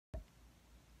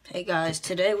Hey guys,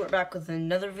 today we're back with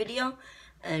another video,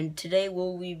 and today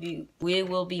we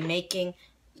will be making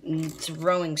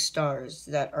throwing stars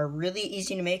that are really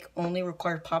easy to make, only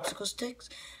require popsicle sticks,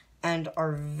 and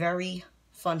are very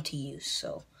fun to use.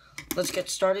 So let's get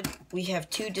started. We have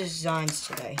two designs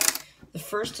today. The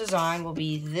first design will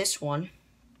be this one,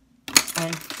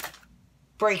 and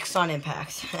breaks on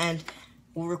impact, and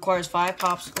requires 5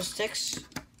 popsicle sticks.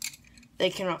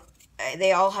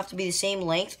 They all have to be the same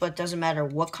length, but it doesn't matter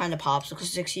what kind of popsicle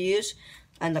sticks you use,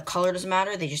 and the color doesn't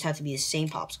matter. They just have to be the same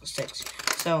popsicle sticks.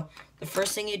 So the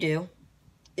first thing you do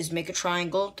is make a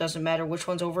triangle. Doesn't matter which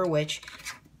one's over which.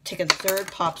 Take a third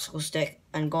popsicle stick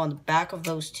and go on the back of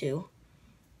those two,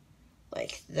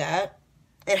 like that.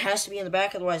 It has to be in the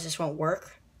back, otherwise this won't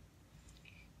work.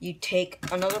 You take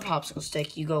another popsicle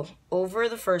stick. You go over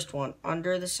the first one,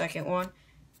 under the second one,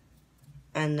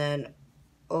 and then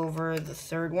over the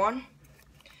third one,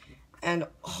 and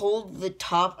hold the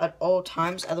top at all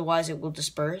times, otherwise it will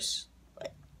disperse,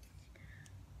 like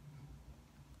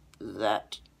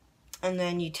that. And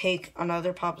then you take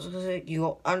another popsicle stick, you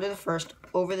go under the first,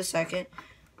 over the second,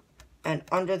 and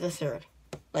under the third,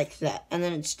 like that. And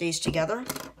then it stays together,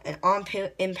 and on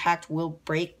impact will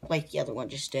break like the other one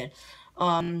just did.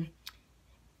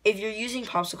 If you're using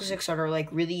popsicle sticks that are like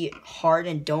really hard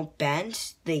and don't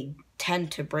bend, they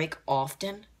tend to break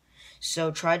often.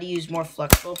 So try to use more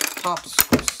flexible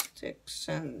popsicle sticks.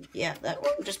 And yeah, that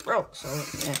one just broke. So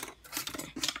yeah.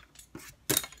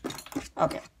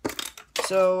 Okay.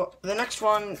 So the next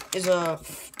one is a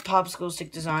popsicle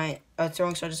stick design, a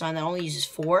throwing star design that only uses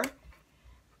 4,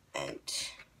 and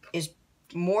is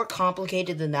more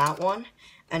complicated than that one,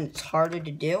 and it's harder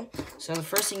to do. So the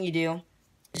first thing you do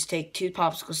is take 2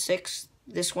 popsicle sticks,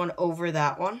 this one over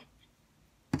that one,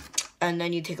 and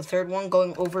then you take a third one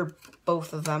going over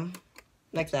both of them,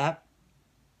 like that.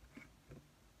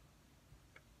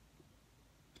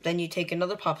 Then you take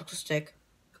another popsicle stick,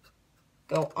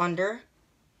 go under,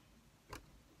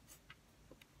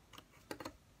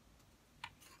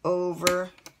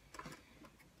 over,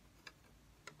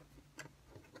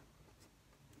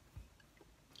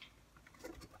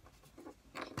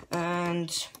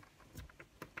 and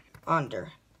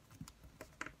under.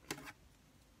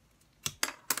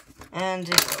 And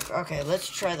okay, let's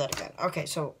try that again. Okay,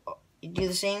 so you do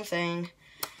the same thing.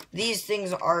 These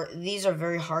are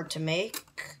very hard to make,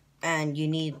 and you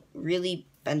need really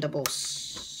bendable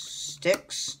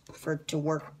sticks to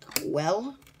work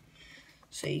well.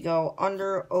 So you go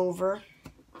under, over,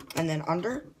 and then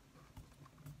under,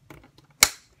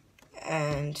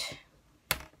 and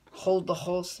hold the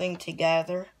whole thing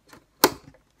together.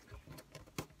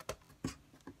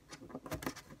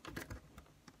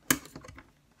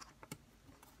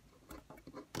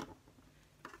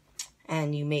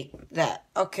 And you make that.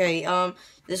 Okay,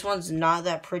 this one's not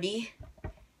that pretty,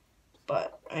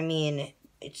 but, I mean,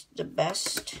 it's the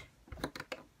best.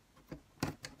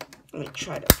 Let me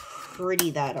try to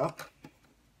pretty that up.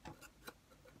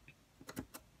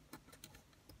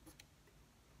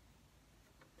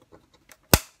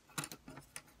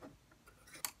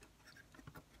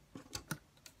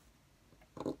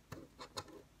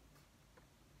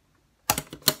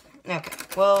 Okay,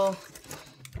 well,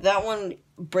 that one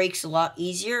breaks a lot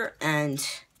easier and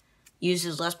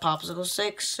uses less popsicle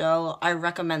sticks, so I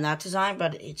recommend that design,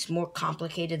 but it's more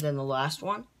complicated than the last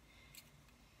one.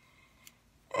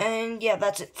 And yeah,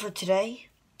 that's it for today.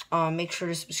 Make sure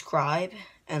to subscribe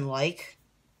and like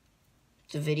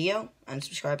the video and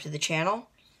subscribe to the channel.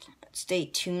 Stay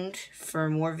tuned for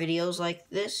more videos like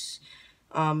this.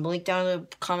 Link down in the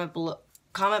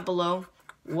comment below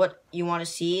what you want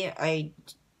to see.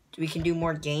 We can do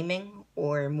more gaming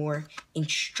or more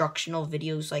instructional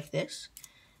videos like this.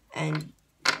 And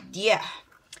yeah,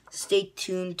 stay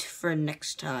tuned for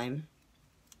next time.